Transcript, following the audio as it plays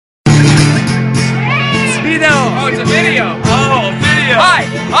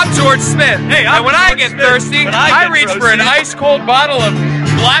I'm George Smith. Hey, and when I get thirsty, I reach for an ice-cold bottle of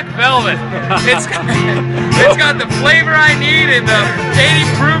Black Velvet. It's got the flavor I need and the 80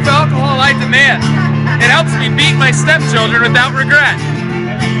 proof alcohol I demand. It helps me beat my stepchildren without regret.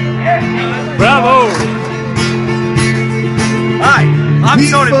 Bravo! Hi, I'm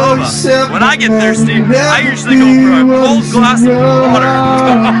Tony Bova. When I get thirsty, I usually go for a cold glass of water.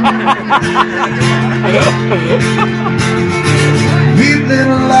 We've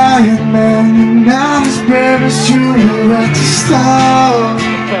been lying, man, now this brave as you were at the start.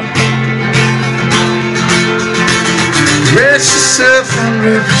 Brace yourself and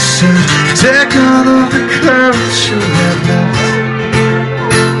rip yourself, take all of the courage you have left.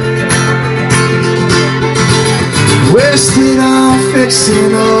 Wasted on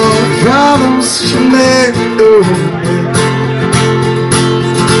fixing all the problems you made over.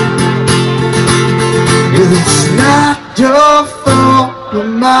 It's not your fault but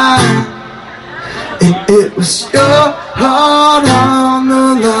mine, and it was your heart on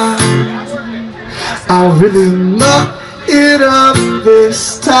the line. I really mucked it up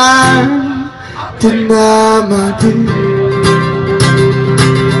this time, didn't I, my dear?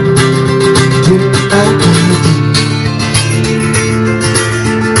 Didn't I, my dear?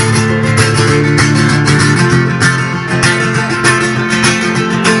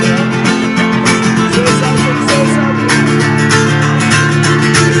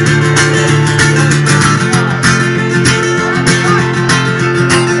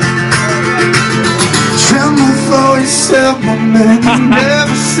 My man, you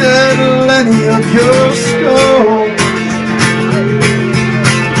never settle any of your score.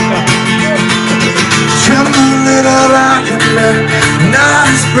 Tremble it all out your neck, not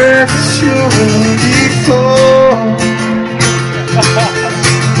as brave as you were before.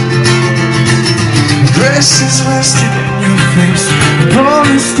 Grace is wasted in your face,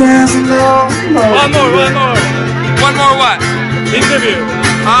 only stands alone. One more. One more what? Interview.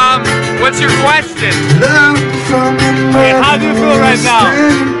 What's your question? Hey, how do you feel right now?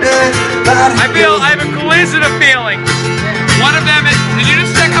 I have a collision of feelings. One of them is, did you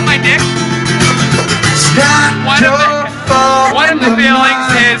just check out my dick? One of the feelings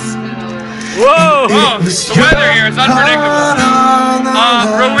is, whoa! Oh, the weather here is unpredictable.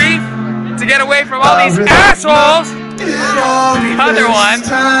 Relief to get away from all these assholes. The other one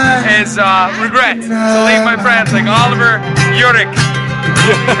is regret to leave my friends like Oliver Urick.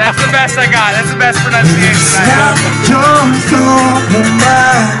 That's the best I got. That's the best pronunciation I got.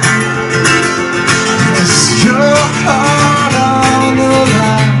 It's your heart on the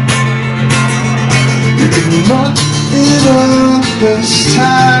line. You can look it up this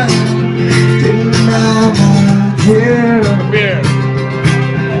time. Didn't I, my dear?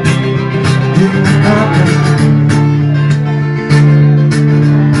 Didn't I?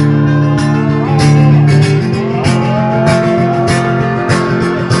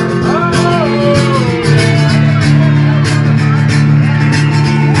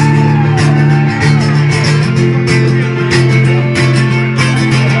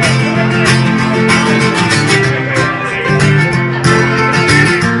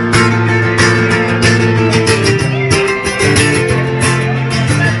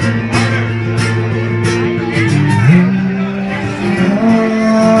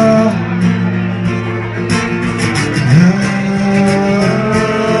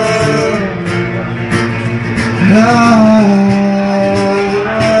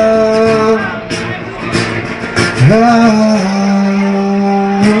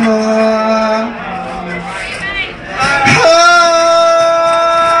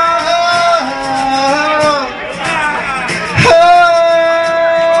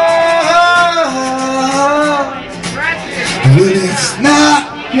 It's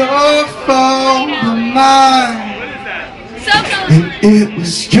not your fault but mine, and it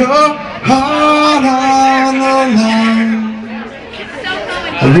was your heart on the line.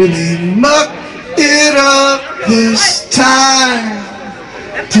 I really mucked it up this time,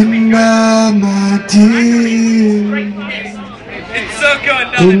 didn't I, my dear? It's so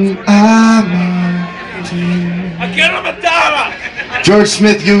good. Didn't I, my dear? George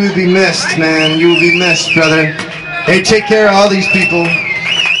Smith, you will be missed, man. You will be missed, brother. Hey, take care of all these people.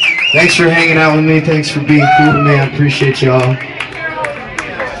 Thanks for hanging out with me. Thanks for being cool to me. I appreciate y'all.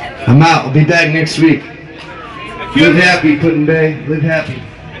 I'm out. I'll be back next week. Live happy, Put-in-Bay. Live happy.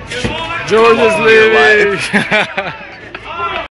 George is leaving.